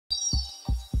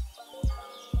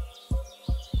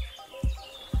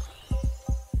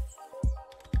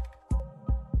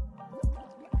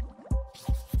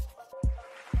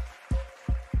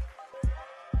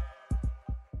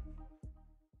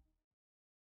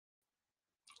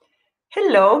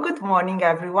Hello, good morning,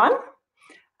 everyone.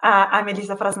 I'm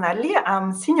Elisa Frasnelli.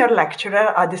 I'm senior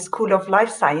lecturer at the School of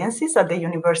Life Sciences at the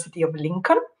University of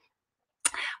Lincoln.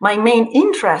 My main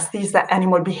interest is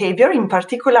animal behavior. In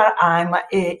particular, I'm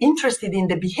interested in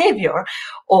the behavior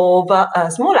of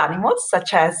small animals,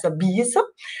 such as bees.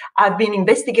 I've been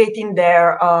investigating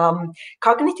their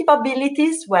cognitive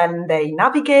abilities when they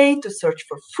navigate to search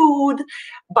for food.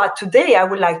 But today, I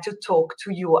would like to talk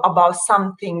to you about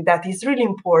something that is really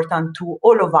important to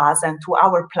all of us and to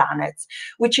our planet,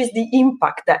 which is the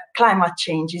impact that climate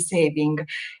change is having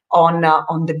on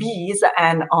the bees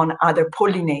and on other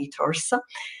pollinators.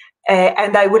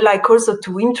 And I would like also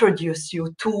to introduce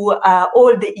you to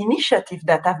all the initiatives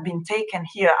that have been taken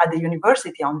here at the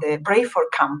university on the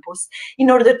Brayford campus in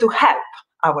order to help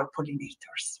our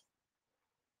pollinators.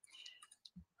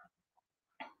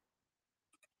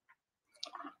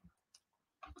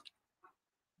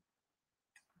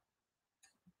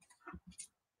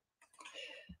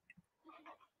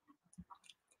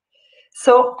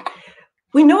 So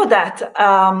we know that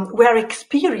we are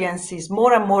experiencing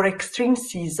more and more extreme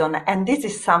season, and this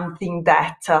is something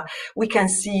that we can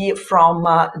see from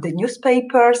the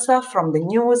newspapers, from the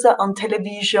news on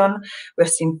television. We've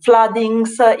seen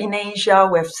floodings in Asia,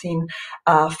 we've seen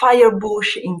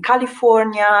firebush in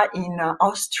California, in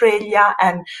Australia,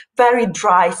 and very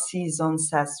dry seasons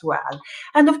as well.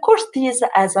 And of course, this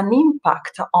has an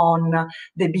impact on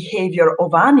the behavior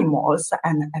of animals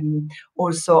and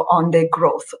also on the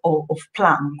growth of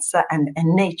plants and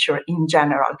nature in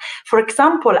general. For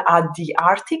example, at the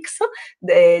Arctics,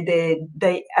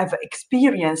 they have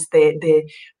experienced the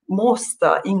most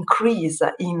increase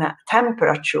in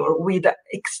temperature with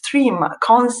extreme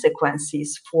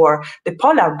consequences for the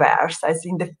polar bears, as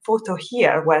in the photo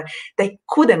here, where they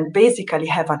couldn't basically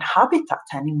have an habitat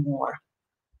anymore.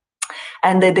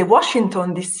 And the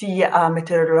Washington, D.C.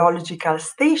 Meteorological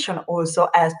Station also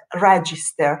has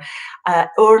registered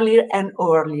earlier and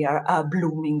earlier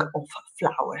blooming of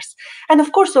flowers. And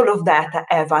of course, all of that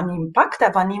have an impact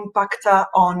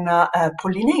on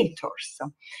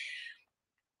pollinators.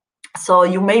 So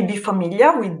you may be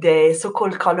familiar with the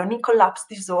so-called colony collapse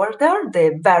disorder,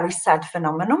 the very sad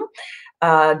phenomenon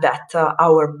that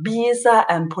our bees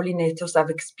and pollinators have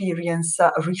experienced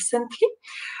recently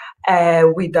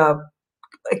with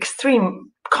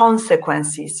extreme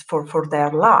consequences for their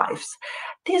lives.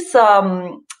 This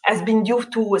has been due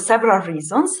to several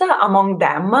reasons, among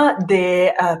them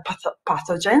the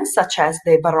pathogens such as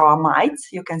the varroa mites.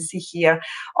 You can see here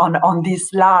on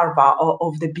this larva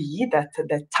of the bee, that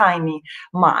tiny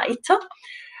mite.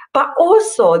 But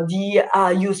also the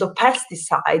use of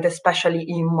pesticide, especially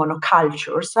in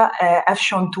monocultures, have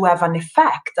shown to have an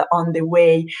effect on the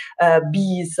way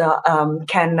bees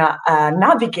can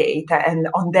navigate and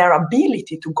on their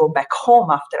ability to go back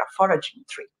home after a foraging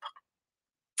trip.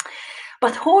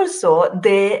 But also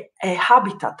the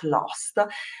habitat loss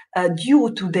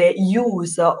due to the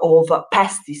use of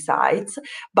pesticides,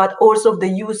 but also the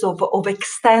use of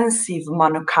extensive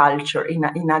monoculture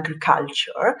in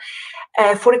agriculture.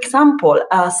 For example,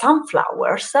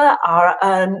 sunflowers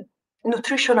are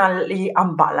nutritionally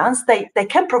unbalanced. They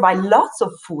can provide lots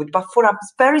of food, but for a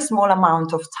very small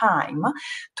amount of time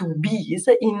to bees.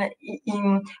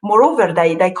 Moreover,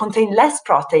 they contain less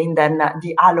protein than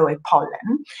the aloe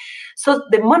pollen. So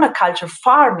the monoculture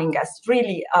farming has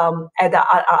really had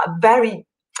a very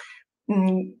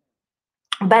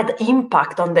bad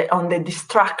impact on the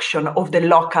destruction of the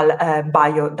local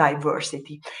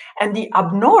biodiversity. And the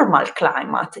abnormal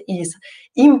climate is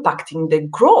impacting the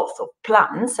growth of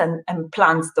plants, and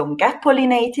plants don't get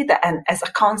pollinated, and as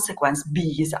a consequence,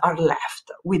 bees are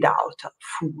left without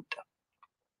food.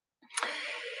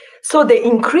 So the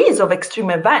increase of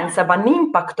extreme events have an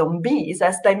impact on bees,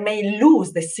 as they may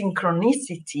lose the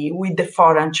synchronicity with the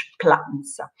forage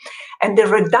plants. And the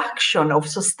reduction of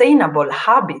sustainable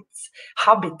habitat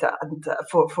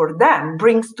for them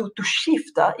brings to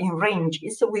shift in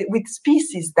ranges with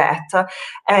species that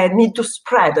need to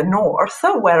spread north,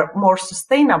 where more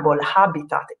sustainable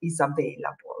habitat is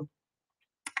available.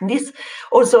 This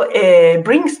also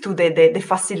brings to the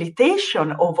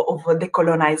facilitation of the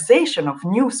colonization of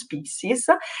new species,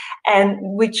 and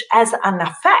which has an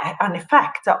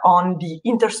effect on the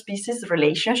interspecies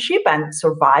relationship and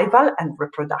survival and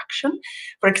reproduction.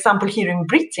 For example, here in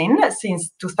Britain,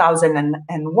 since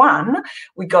 2001,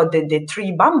 we got the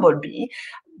tree bumblebee.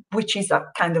 which is a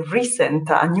kind of recent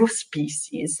new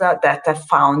species that have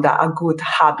found a good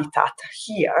habitat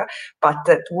here, but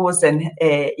that wasn't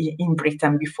in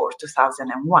Britain before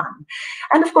 2001.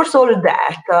 And of course, all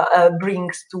that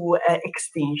brings to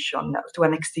extinction, to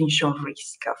an extinction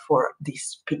risk for this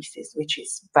species, which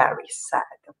is very sad.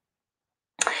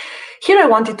 Here I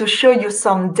wanted to show you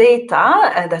some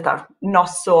data that are not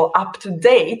so up to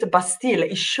date, but still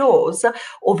it shows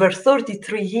over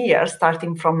 33 years,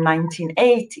 starting from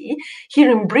 1980,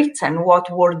 here in Britain, what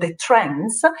were the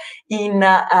trends in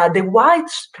the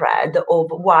widespread of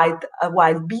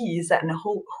wild bees and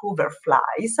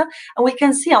hoverflies. And we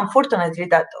can see, unfortunately,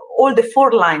 that all the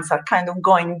 4 lines are kind of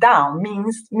going down,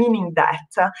 meaning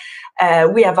that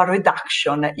we have a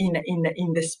reduction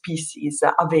in the species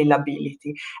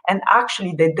availability. And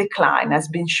actually, the decline has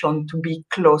been shown to be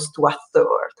close to a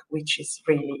third, which is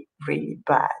really, really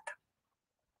bad.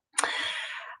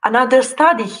 Another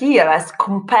study here has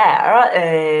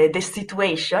compared the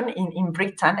situation in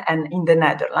Britain and in the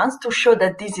Netherlands to show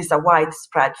that this is a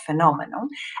widespread phenomenon.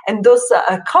 And those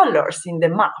colors in the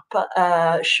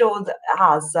map showed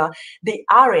us the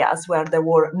areas where there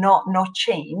were no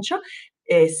change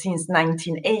since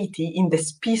 1980 in the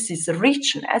species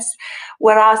richness,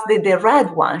 whereas the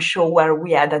red one show where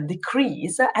we had a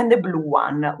decrease and the blue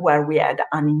one where we had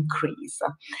an increase.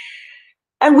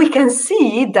 And we can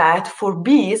see that for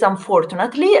bees,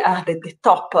 unfortunately, the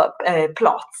top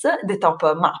plots, the top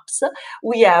maps,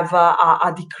 we have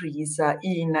a decrease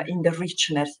in the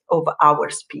richness of our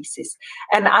species.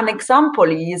 And an example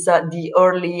is the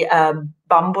early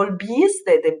bumblebees,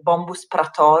 the Bombus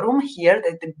pratorum here,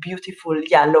 the beautiful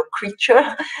yellow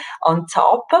creature on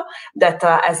top that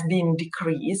has been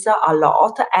decreased a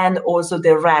lot, and also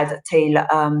the red tail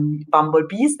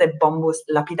bumblebees, the Bombus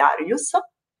lapidarius,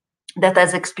 that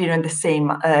has experienced the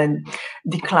same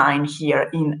decline here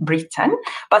in Britain.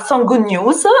 But some good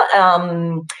news,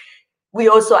 we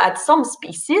also had some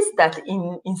species that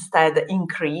instead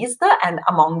increased, and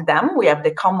among them we have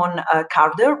the common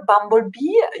carder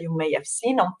bumblebee, you may have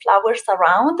seen on flowers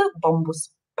around, Bombus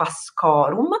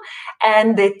pascorum,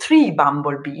 and the 3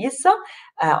 bumblebees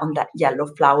on that yellow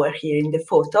flower here in the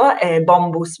photo,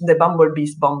 the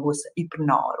bumblebees Bombus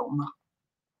hypnorum.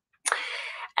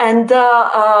 And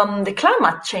the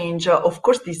climate change, of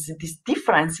course, this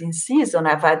difference in season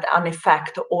have had an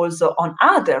effect also on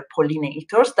other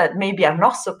pollinators that maybe are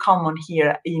not so common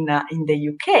here in the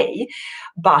UK,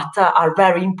 but are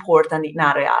very important in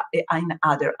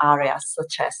other areas,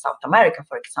 such as South America,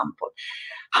 for example.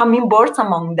 Hummingbirds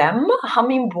among them.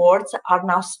 Hummingbirds are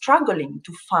now struggling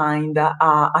to find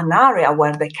an area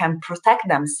where they can protect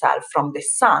themselves from the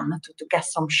sun, to get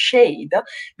some shade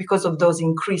because of those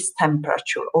increased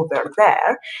temperature over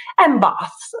there. And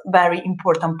bats, very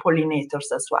important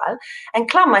pollinators as well. And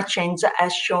climate change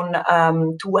has shown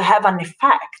to have an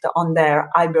effect on their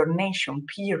hibernation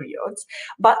periods,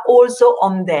 but also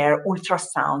on their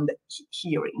ultrasound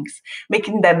hearings,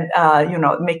 making them,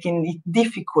 making it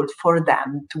difficult for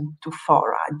them to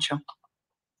forage.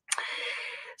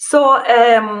 So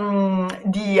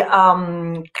the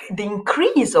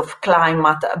increase of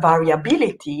climate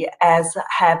variability has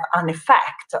have an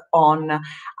effect on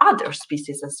other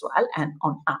species as well and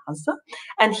on us.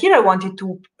 And here I wanted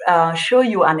to show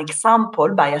you an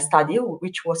example by a study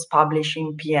which was published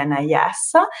in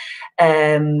PNAS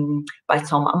by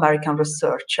some American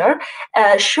researcher,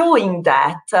 showing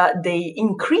that the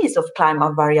increase of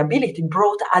climate variability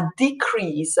brought a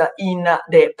decrease in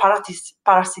the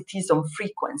parasitism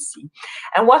frequency.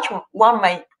 And one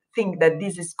might think that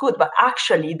this is good, but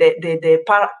actually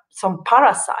some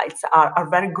parasites are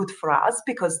very good for us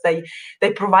because they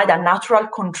provide a natural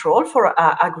control for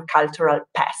agricultural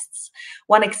pests.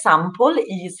 One example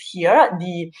is here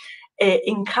the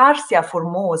Encarsia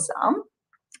formosa,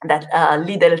 that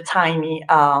little tiny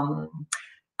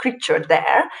creature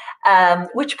there,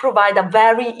 which provide a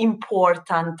very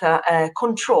important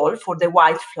control for the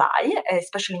whitefly,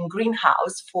 especially in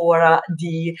greenhouse for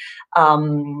the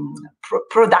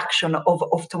production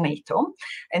of tomato.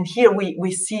 And here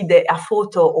we see a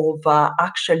photo of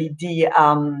actually the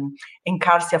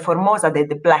Encarsia formosa,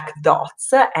 the black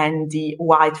dots, and the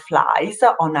whiteflies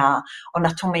on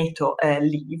a tomato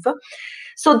leaf.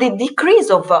 So the decrease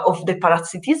of the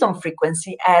parasitism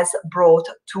frequency has brought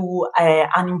to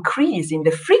an increase in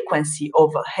the frequency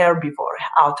of herbivore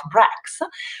outbreaks,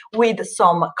 with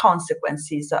some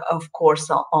consequences, of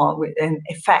course, and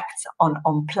effects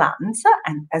on plants,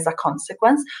 and as a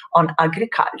consequence on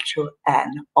agriculture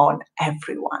and on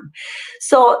everyone.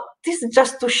 So this is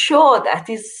just to show that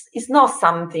it's not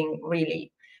something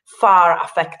really far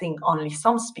affecting only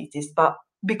some species, but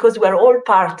because we're all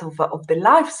part of the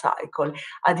life cycle.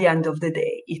 At the end of the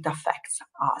day, it affects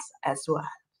us as well.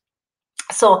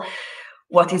 So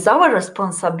what is our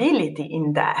responsibility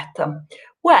in that?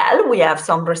 Well, we have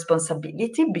some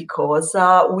responsibility because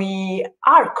we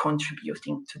are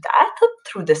contributing to that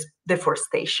through this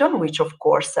deforestation, which of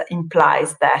course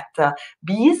implies that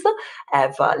bees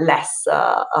have less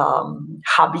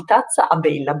habitats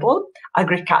available.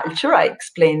 Agriculture, I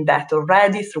explained that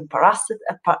already, through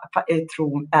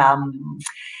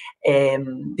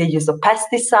the use of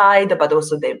pesticide, but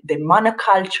also the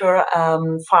monoculture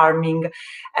farming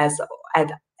has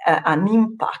had an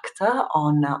impact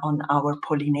on our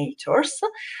pollinators.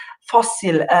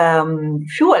 Fossil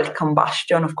fuel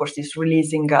combustion, of course, is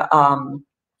releasing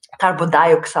carbon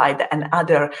dioxide and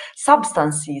other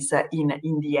substances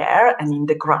in the air and in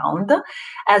the ground,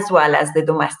 as well as the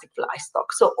domestic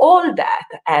livestock. So all that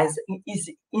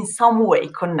is in some way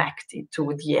connected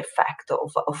to the effect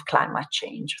of climate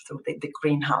change through the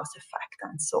greenhouse effect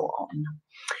and so on.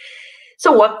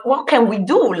 So what can we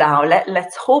do now?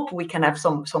 Let's hope we can have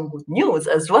some good news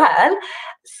as well.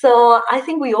 So I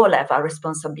think we all have a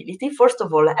responsibility, first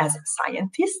of all, as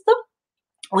scientists.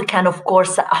 We can, of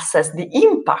course, assess the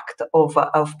impact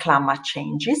of climate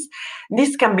changes.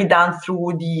 This can be done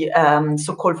through the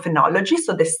so-called phenology,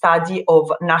 so the study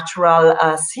of natural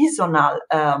seasonal,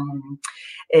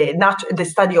 the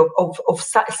study of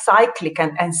cyclic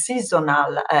and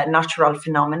seasonal natural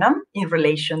phenomena in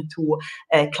relation to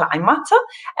climate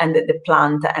and the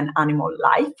plant and animal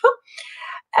life.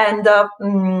 And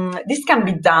this can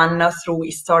be done through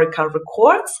historical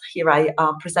records. Here I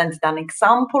presented an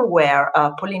example where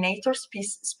pollinator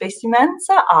specimens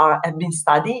have been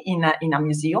studied in a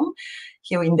museum.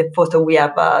 Here in the photo we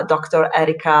have Dr.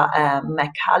 Erica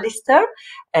McAllister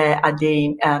at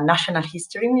the National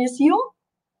History Museum.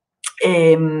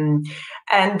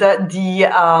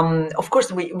 Of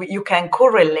course, you can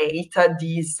correlate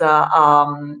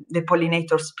the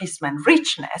pollinator specimen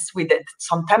richness with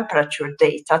some temperature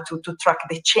data to track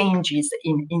the changes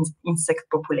in insect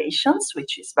populations,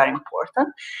 which is very important.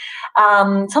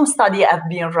 Some studies have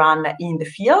been run in the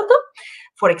field.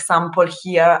 For example,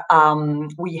 here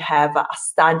we have a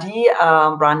study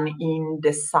run in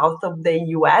the south of the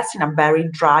US in a very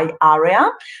dry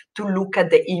area to look at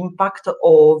the impact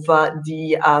of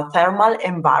the thermal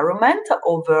environment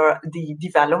over the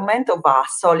development of a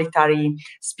solitary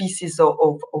species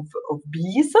of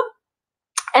bees.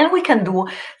 And we can do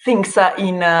things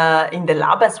in the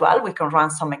lab as well. We can run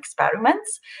some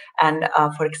experiments. And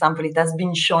for example, it has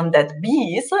been shown that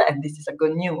bees, and this is a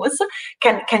good news,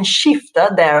 can shift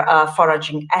their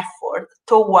foraging effort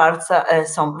towards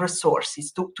some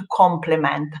resources to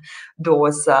complement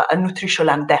those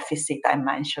nutritional deficit I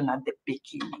mentioned at the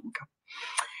beginning.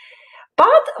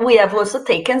 But we have also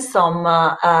taken some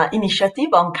initiative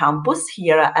on campus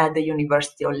here at the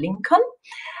University of Lincoln.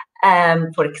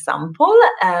 For example,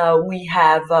 we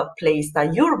have placed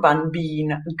a urban bee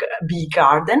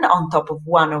garden on top of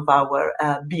one of our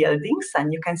buildings,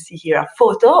 and you can see here a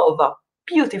photo of a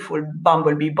beautiful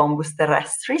bumblebee, Bombus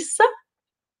terrestris,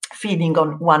 feeding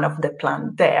on one of the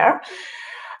plants there.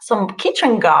 Some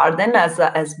kitchen garden has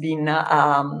been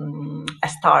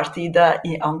started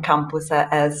on campus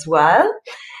as well.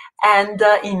 And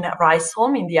in Rice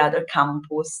Home, in the other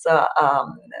campus,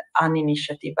 an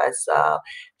initiative has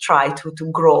tried to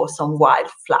grow some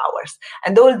wildflowers.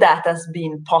 And all that has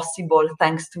been possible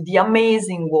thanks to the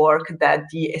amazing work that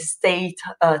the estate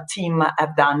team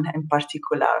have done. In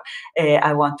particular,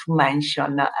 I want to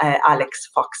mention Alex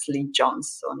Foxley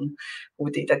Johnson, who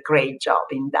did a great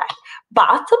job in that.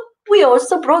 But we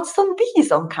also brought some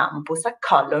bees on campus, a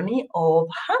colony of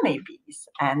honeybees.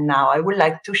 And now I would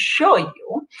like to show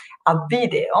you a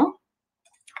video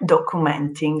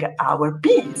documenting our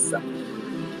bees.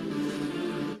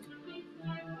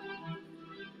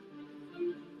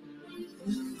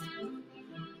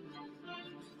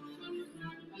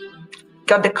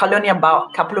 Got the colony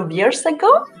about a couple of years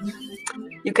ago.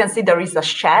 You can see there is a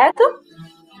shed,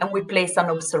 and we placed an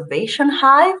observation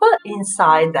hive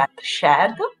inside that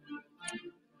shed.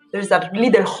 There's a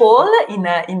little hole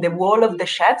in the wall of the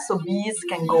shed, so bees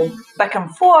can go back and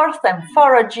forth and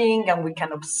foraging, and we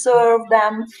can observe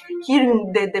them. Here,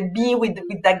 the bee with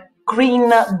that green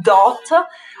dot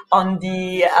on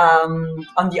the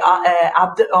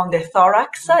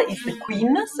thorax is the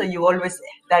queen. So you always,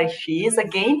 there she is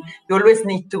again. You always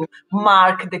need to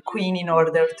mark the queen in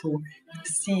order to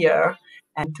see her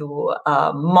and to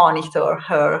monitor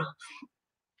her.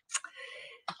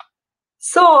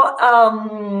 So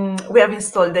we have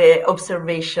installed the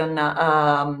observation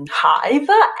hive,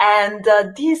 and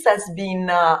this has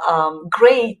been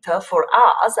great for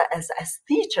us as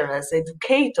teachers, as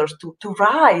educators, to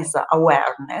raise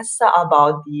awareness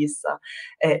about this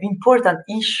important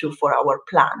issue for our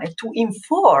planet, to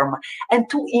inform and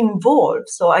to involve.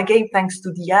 So again, thanks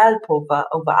to the help of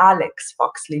Alex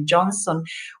Foxley Johnson,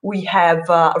 we have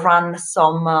run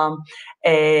some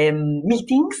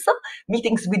meetings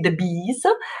with the bees,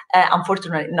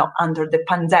 unfortunately not under the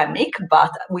pandemic,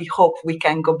 but we hope we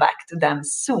can go back to them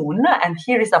soon. And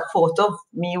here is a photo of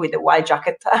me with a white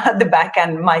jacket at the back,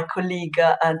 and my colleague,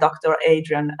 Dr.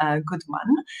 Adrian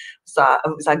Goodman,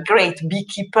 who's a great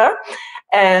beekeeper,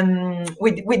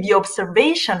 with the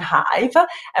observation hive,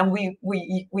 and we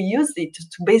used it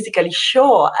to basically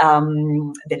show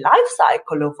the life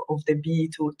cycle of the bee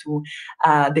to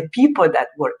the people that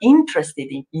were interested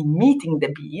in meeting the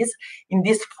bees. In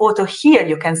this photo here,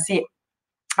 you can see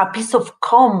a piece of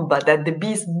comb that the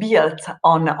bees built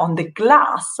on the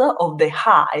glass of the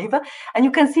hive, and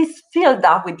you can see it's filled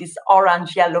up with these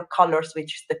orange yellow colors,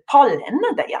 which is the pollen.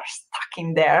 They are stuck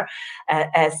in there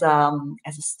as a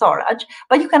storage,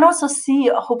 but you can also see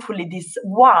hopefully these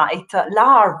white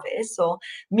larvae, so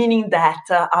meaning that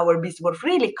our bees were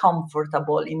really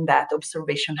comfortable in that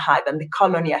observation hive, and the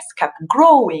colony has kept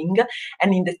growing.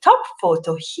 And in the top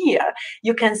photo here,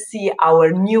 you can see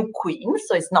our new queen,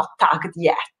 so it's not tagged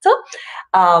yet,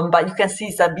 but you can see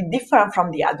it's a bit different from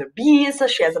the other bees.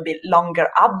 She has a bit longer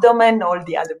abdomen. All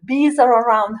the other bees are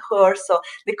around her, so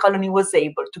the colony was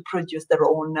able to produce their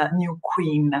own new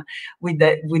queen with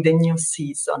the new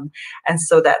season, and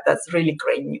so that's really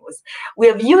great news. We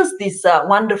have used this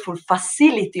wonderful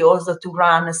facility also to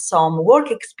run some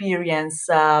work experience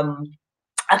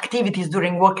activities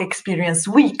during work experience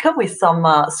week with some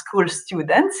school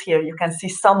students. Here you can see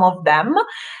some of them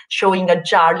showing a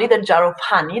little jar of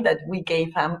honey that we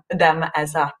gave them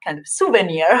as a kind of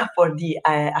souvenir for the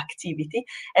activity.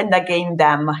 And again,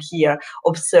 them here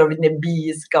observing the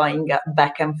bees going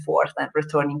back and forth and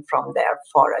returning from their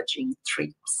foraging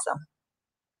trips.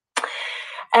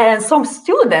 And some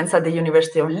students at the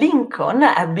University of Lincoln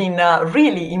have been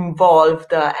really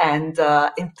involved and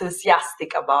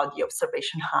enthusiastic about the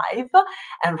observation hive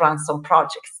and run some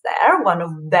projects there. One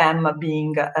of them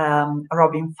being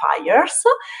Robin Fires.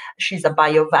 She's a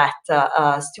biovet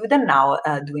student now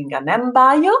doing an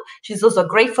MBio. She's also a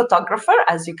great photographer,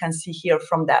 as you can see here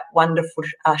from that wonderful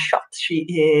shot she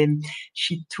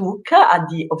took at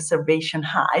the observation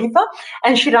hive.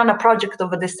 And she ran a project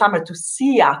over the summer to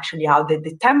see actually how the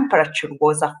temperature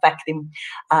was affecting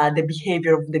the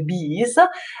behavior of the bees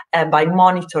by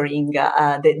monitoring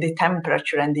the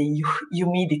temperature and the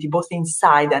humidity both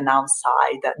inside and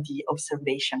outside the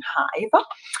observation hive.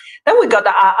 Then we got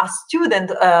a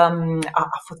student, a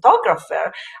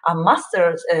photographer, a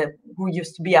master's, who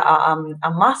used to be a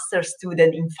master's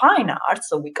student in fine arts.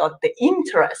 So we got the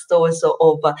interest also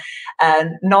of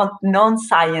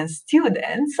non-science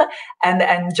students.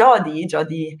 And Jody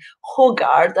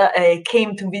Hogarth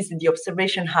came to visit the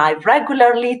observation hive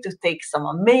regularly to take some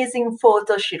amazing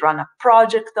photos. She ran a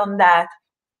project on that.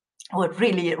 Were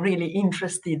really, really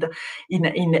interested in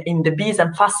the bees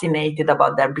and fascinated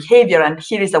about their behavior. And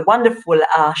here is a wonderful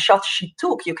shot she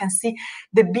took. You can see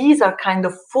the bees are kind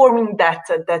of forming that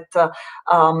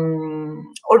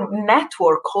or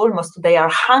network almost. They are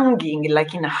hanging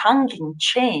like in a hanging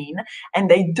chain, and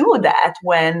they do that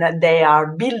when they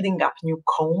are building up new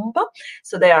comb.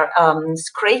 So they are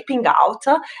scraping out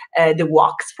the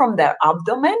wax from their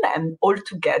abdomen, and all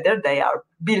together they are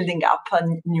building up a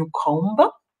new comb.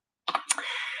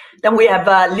 Then we have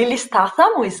Lily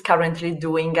Statham, who is currently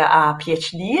doing a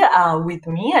PhD with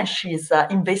me, and she's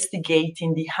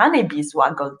investigating the honeybees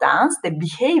waggle dance, the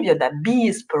behavior that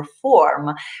bees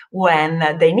perform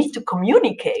when they need to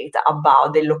communicate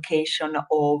about the location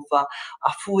of a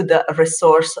food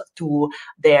resource to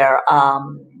their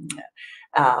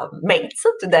mates,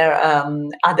 to their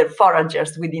other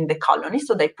foragers within the colony.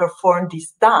 So they perform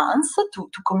this dance to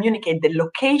communicate the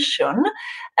location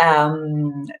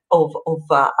of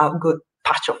a good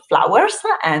patch of flowers.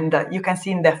 And you can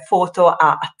see in the photo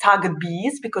tagged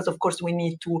bees, because of course we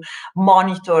need to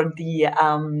monitor the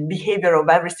behavior of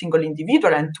every single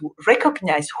individual and to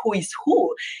recognize who is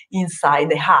who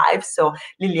inside the hive. So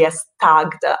Lily has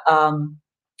tagged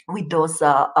with those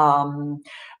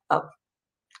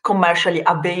commercially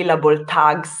available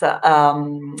tags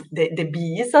the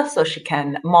bees, so she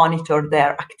can monitor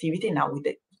their activity now with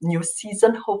the new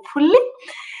season, hopefully.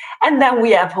 And then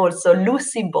we have also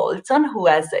Lucy Bolton, who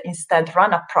has instead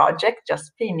run a project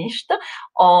just finished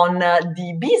on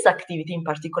the bees activity, in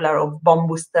particular of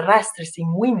Bombus terrestris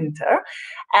in winter.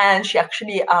 And she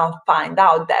actually find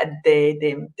out that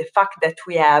the fact that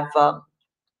we have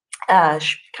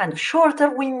kind of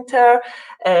shorter winter,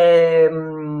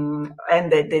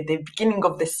 and the beginning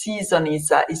of the season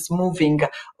is moving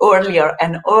earlier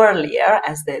and earlier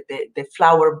as the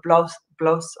flower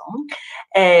blossom.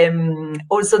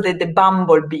 Also, the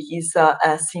bumblebees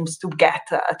seems to get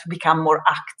to become more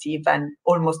active and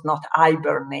almost not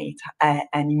hibernate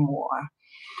anymore.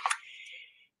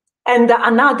 And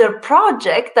another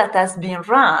project that has been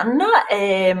run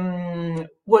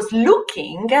was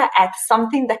looking at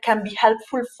something that can be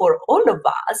helpful for all of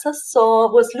us.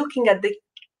 So was looking at the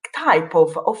type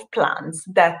of plants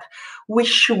that we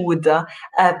should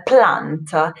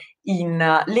plant in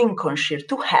Lincolnshire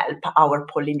to help our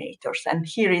pollinators. And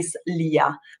here is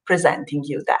Leah presenting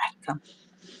you that.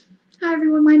 Hi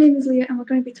everyone, my name is Leah and we're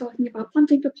going to be talking about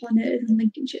planting for pollinators in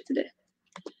Lincolnshire today.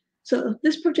 So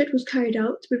this project was carried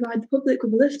out to provide the public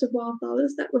with a list of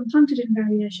wildflowers that, when planted in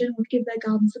variation, would give their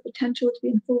gardens the potential to be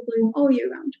in full bloom all year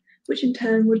round, which in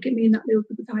turn would mean that they would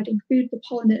be providing food for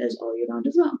pollinators all year round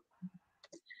as well.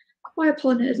 Why are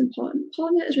pollinators important?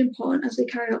 Pollinators are important as they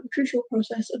carry out the crucial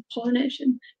process of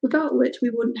pollination, without which we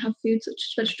wouldn't have food such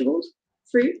as vegetables,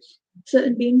 fruits,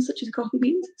 certain beans such as coffee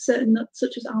beans, certain nuts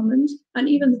such as almonds, and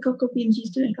even the cocoa beans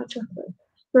used to make our chocolate.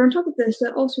 But on top of this,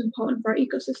 they're also important for our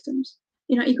ecosystems.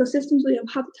 In our ecosystems, we have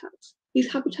habitats.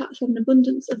 These habitats have an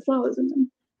abundance of flowers in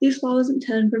them. These flowers in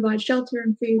turn provide shelter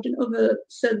and food and other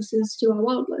services to our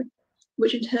wildlife,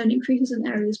 which in turn increases an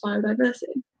area's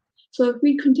biodiversity. So if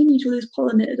we continue to lose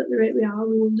pollinators at the rate we are,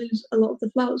 we will lose a lot of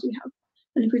the flowers we have.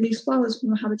 And if we lose flowers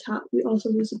from a habitat, we also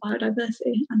lose the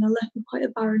biodiversity and are left with quite a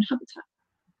barren habitat.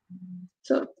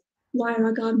 So why are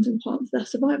our gardens important for their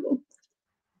survival?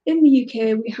 In the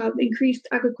UK, we have increased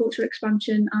agriculture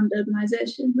expansion and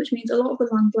urbanisation, which means a lot of the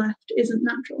land left isn't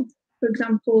natural. For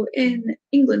example, in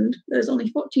England, there's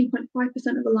only 14.5%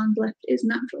 of the land left is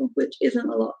natural, which isn't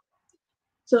a lot.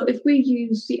 So if we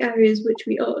use the areas which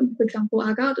we own, for example,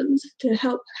 our gardens, to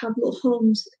help have little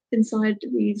homes inside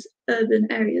these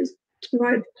urban areas to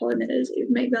provide pollinators, it would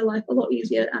make their life a lot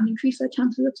easier and increase their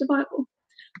chances of survival.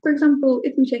 For example,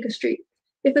 if we take a street,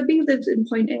 if a bee lives in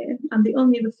point A and the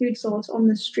only other food source on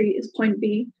this street is point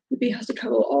B, the bee has to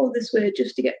travel all this way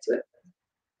just to get to it,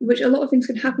 which a lot of things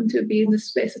can happen to a bee in this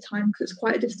space of time because it's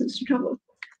quite a distance to travel.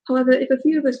 However, if a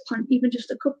few of us plant even just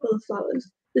a couple of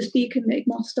flowers, this bee can make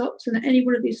more stops, and at any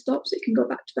one of these stops, it can go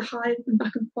back to the hive and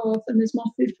back and forth, and there's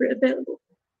more food for it available.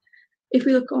 If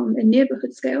we look on a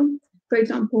neighbourhood scale, for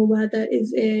example, where there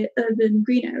is a urban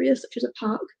green area, such as a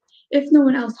park, if no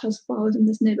one else has flowers in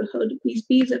this neighbourhood, these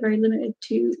bees are very limited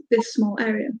to this small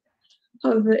area.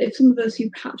 However, if some of us who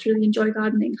perhaps really enjoy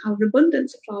gardening have an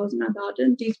abundance of flowers in our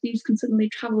garden, these bees can suddenly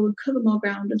travel and cover more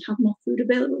ground and have more food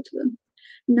available to them.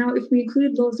 Now, if we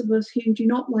include those of us who do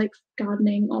not like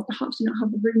gardening or perhaps do not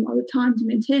have the room or the time to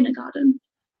maintain a garden,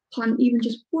 plant even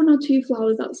just 1 or 2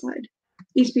 flowers outside,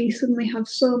 these bees suddenly have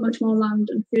so much more land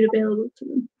and food available to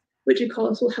them, which of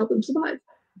course will help them survive.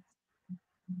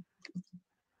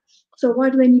 So why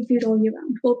do they need food all year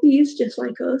round? Well, bees, just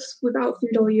like us, without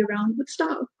food all year round would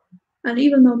starve. And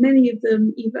even though many of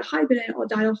them either hibernate or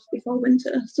die off before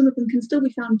winter, some of them can still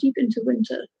be found deep into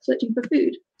winter searching for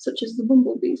food, such as the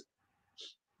bumblebees.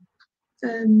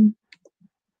 So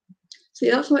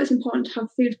that's why it's important to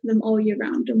have food for them all year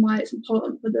round, and why it's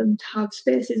important for them to have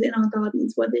spaces in our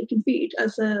gardens where they can feed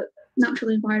as their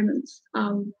natural environments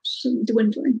are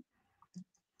dwindling.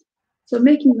 So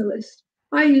making the list.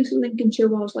 I used the Lincolnshire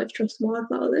Wildlife Trust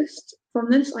wildflower list. From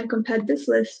this, I compared this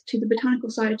list to the Botanical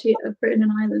Society of Britain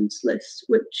and Ireland's list,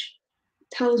 which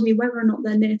tells me whether or not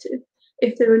they're native.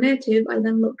 If they were native, I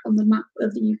then looked on the map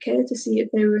of the UK to see if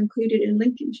they were included in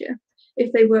Lincolnshire.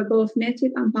 If they were both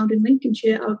native and found in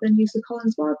Lincolnshire, I would then use the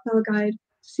Collins Wildflower Guide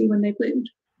to see when they bloomed.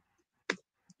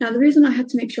 Now, the reason I had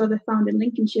to make sure they're found in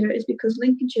Lincolnshire is because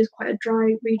Lincolnshire is quite a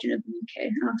dry region of the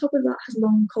UK, and on top of that has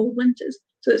long, cold winters,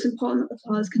 so it's important that the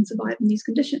flowers can survive in these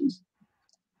conditions.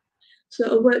 So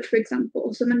a wort, for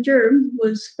example, so Mandurum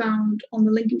was found on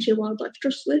the Lincolnshire Wildlife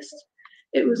Trust list.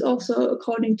 It was also,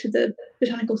 according to the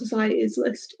Botanical Society's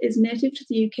list, is native to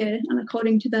the UK, and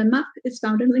according to their map, is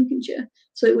found in Lincolnshire,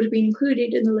 so it would have been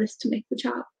included in the list to make the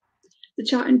chart. The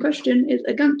chart in question is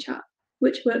a Gantt chart,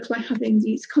 which works by having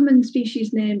the common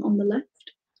species name on the left,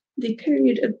 the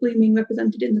period of blooming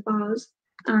represented in the bars,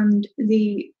 and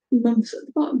the months at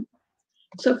the bottom.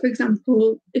 So, for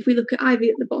example, if we look at ivy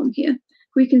at the bottom here,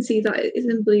 we can see that it is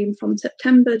in bloom from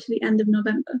September to the end of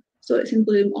November, so it's in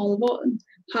bloom all of autumn.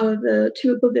 However,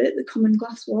 to above it, the common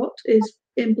glasswort is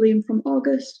in bloom from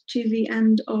August to the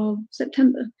end of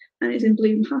September, and is in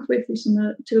bloom halfway through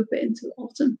summer to a bit into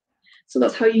autumn. So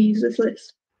that's how you use this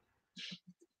list.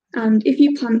 And if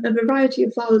you plant a variety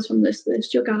of flowers from this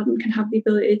list, your garden can have the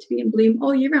ability to be in bloom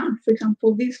all year round. For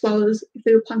example, these flowers, if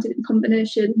they were planted in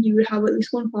combination, you would have at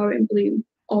least one flower in bloom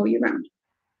all year round.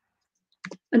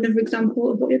 Another example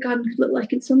of what your garden could look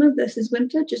like in summer versus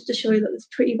winter, just to show you that there's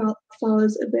pretty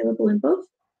flowers available in both,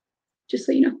 just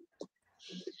so you know.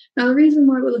 Now, the reason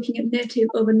why we're looking at native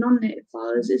over non-native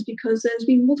flowers is because there's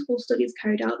been multiple studies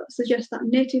carried out that suggest that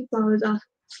native flowers are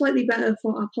slightly better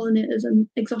for our pollinators than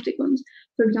exotic ones.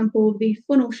 For example, the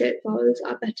funnel-shaped flowers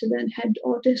are better than head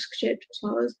or disc-shaped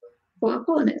flowers for our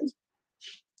pollinators.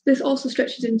 This also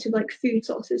stretches into like food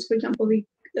sources, for example,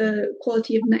 the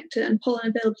quality of nectar and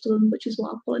pollen available to them, which is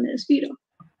what our pollinators feed on.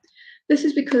 This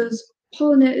is because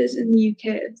pollinators in the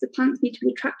UK, the plants need to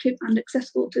be attractive and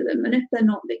accessible to them, and if they're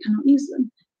not, they cannot use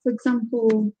them. For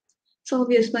example,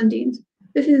 Salvia splendens.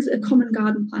 This is a common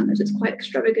garden plant as it's quite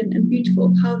extravagant and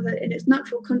beautiful. However, in its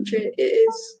natural country, it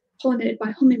is pollinated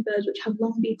by hummingbirds, which have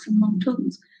long beaks and long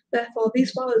tongues. Therefore,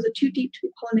 these flowers are too deep to be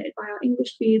pollinated by our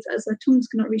English bees, as their tongues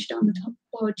cannot reach down the top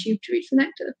flower tube to reach the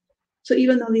nectar. So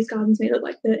even though these gardens may look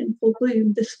like they're in full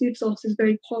bloom, this food source is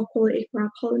very poor quality for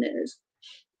our pollinators,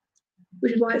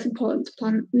 which is why it's important to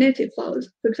plant native flowers.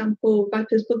 For example,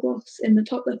 Viper's bugloss in the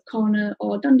top left corner,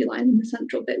 or dandelion in the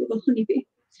central bit with a honeybee.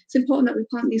 It's important that we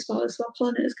plant these flowers so our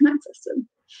pollinators can access them.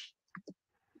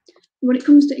 When it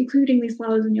comes to including these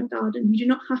flowers in your garden, you do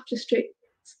not have to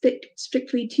stick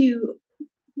strictly to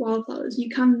wildflowers. You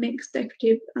can mix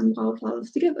decorative and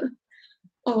wildflowers together.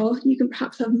 Or you can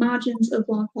perhaps have margins of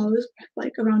wildflowers,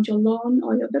 like around your lawn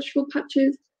or your vegetable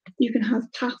patches. You can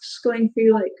have paths going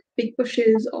through like big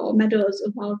bushes or meadows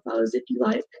of wildflowers if you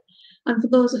like. And for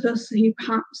those of us who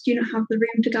perhaps do not have the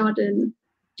room to garden,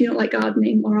 do not like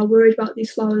gardening, or are worried about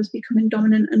these flowers becoming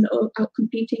dominant and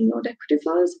outcompeting your decorative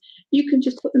flowers, you can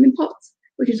just put them in pots,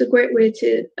 which is a great way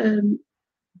to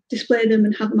display them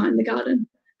and have them out in the garden.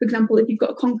 For example, if you've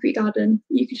got a concrete garden,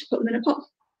 you can just put them in a pot.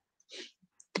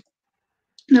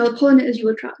 Now, the pollinators you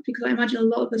will attract, because I imagine a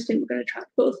lot of us think we're going to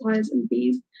attract butterflies and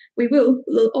bees, we will,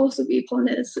 but there'll also be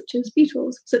pollinators such as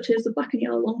beetles, such as the black and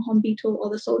yellow longhorn beetle or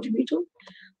the soldier beetle,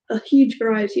 a huge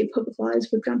variety of hoverflies,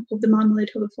 for example, the marmalade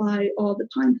hoverfly or the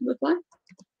pine hoverfly.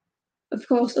 Of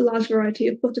course, a large variety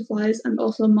of butterflies and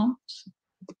also moths,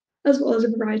 as well as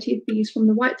a variety of bees from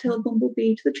the white-tailed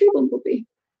bumblebee to the tree bumblebee.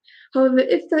 However,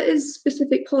 if there is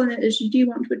specific pollinators you do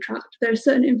want to attract, there is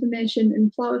certain information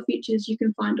and flower features you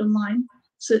can find online,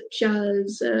 such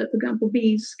as, for example,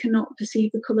 bees cannot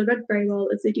perceive the colour red very well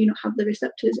as they do not have the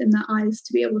receptors in their eyes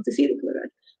to be able to see the colour red.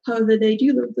 However, they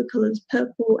do love the colours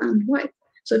purple and white.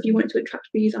 So if you want to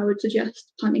attract bees, I would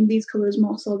suggest planting these colours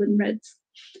more so than reds.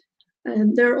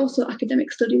 There are also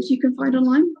academic studies you can find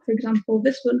online. For example,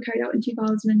 this one carried out in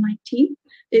 2019.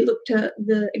 It looked at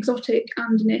the exotic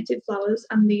and native flowers,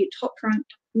 and the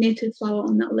top-ranked native flower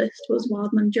on that list was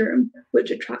wild mandurum, which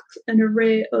attracts an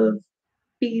array of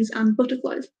bees and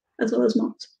butterflies, as well as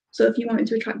moths. So if you wanted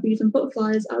to attract bees and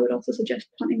butterflies, I would also suggest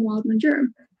planting wild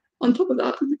mandurum. On top of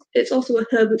that, it's also a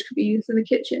herb which could be used in the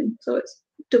kitchen, so it's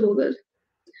double good.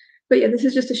 But yeah, this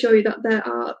is just to show you that there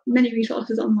are many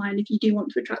resources online if you do want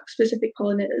to attract specific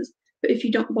pollinators. But if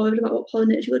you don't bother about what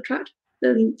pollinators you'll attract,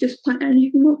 then just plant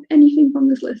anything from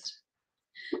this list.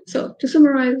 So to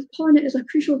summarise, pollinators are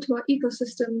crucial to our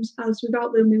ecosystems, as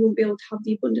without them we won't be able to have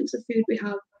the abundance of food we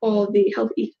have or the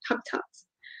healthy habitats.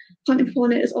 Planting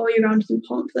pollinators all year round is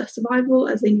important for their survival,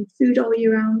 as they need food all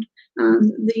year round, and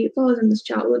the flowers in this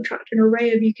chart will attract an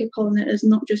array of UK pollinators,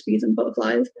 not just bees and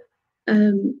butterflies.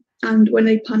 And when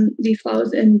they plant these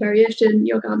flowers in variation,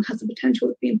 your garden has the potential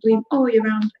to be in bloom all year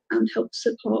round and help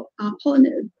support our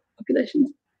pollinator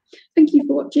populations. Thank you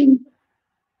for watching.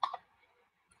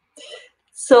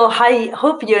 So I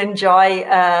hope you enjoy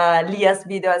Leah's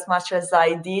video as much as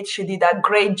I did. She did a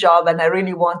great job, and I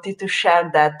really wanted to share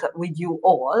that with you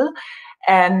all.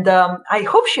 And I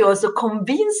hope she also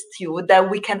convinced you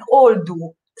that we can all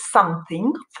do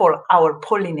something for our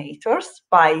pollinators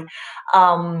by,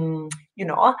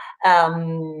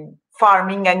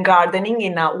 farming and gardening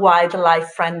in a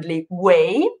wildlife-friendly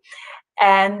way.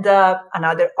 And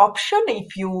another option,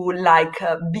 if you like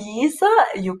bees,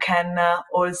 you can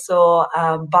also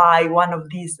buy one of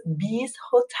these bees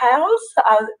hotels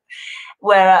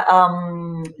where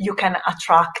you can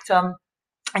attract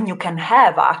and you can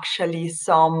have actually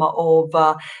some of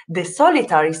the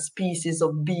solitary species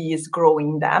of bees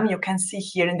growing them. You can see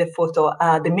here in the photo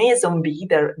the mason bee,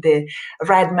 the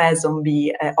red mason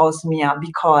bee, Osmia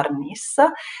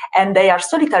bicornis, and they are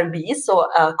solitary bees. So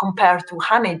compared to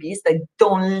honeybees, they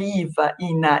don't live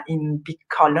in big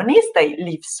colonies. They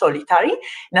live solitary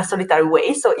in a solitary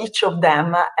way. So each of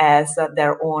them has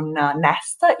their own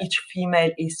nest. Each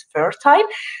female is fertile.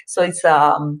 So it's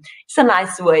a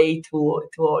nice way to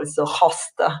also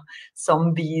host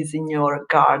some bees in your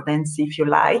gardens if you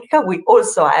like. We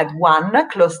also had one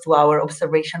close to our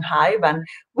observation hive, and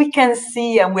we can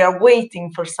see, and we are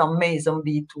waiting for some mason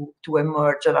bee to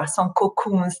emerge. There are some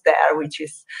cocoons there, which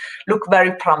look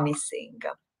very promising.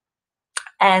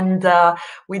 And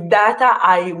with that,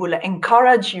 I will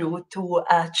encourage you to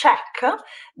check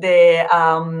the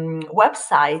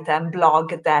website and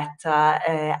blog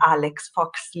that Alex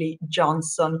Foxley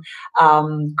Johnson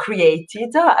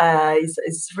created.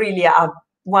 It's really a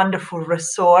wonderful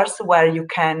resource where you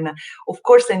can, of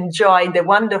course, enjoy the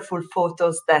wonderful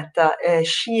photos that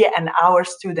she and our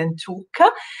student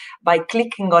took. By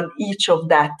clicking on each of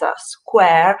that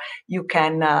square, you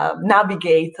can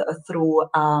navigate through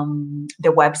the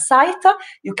website.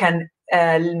 You can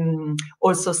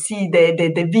also see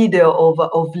the video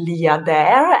of Leah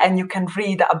there, and you can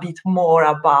read a bit more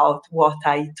about what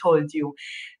I told you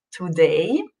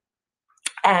today.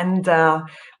 And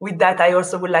with that, I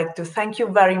also would like to thank you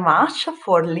very much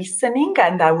for listening,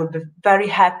 and I would be very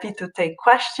happy to take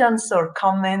questions or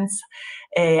comments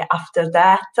after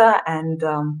that. And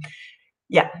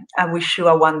yeah, I wish you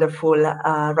a wonderful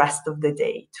rest of the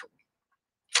day too.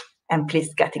 And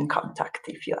please get in contact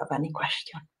if you have any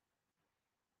question.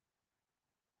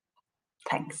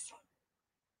 Thanks.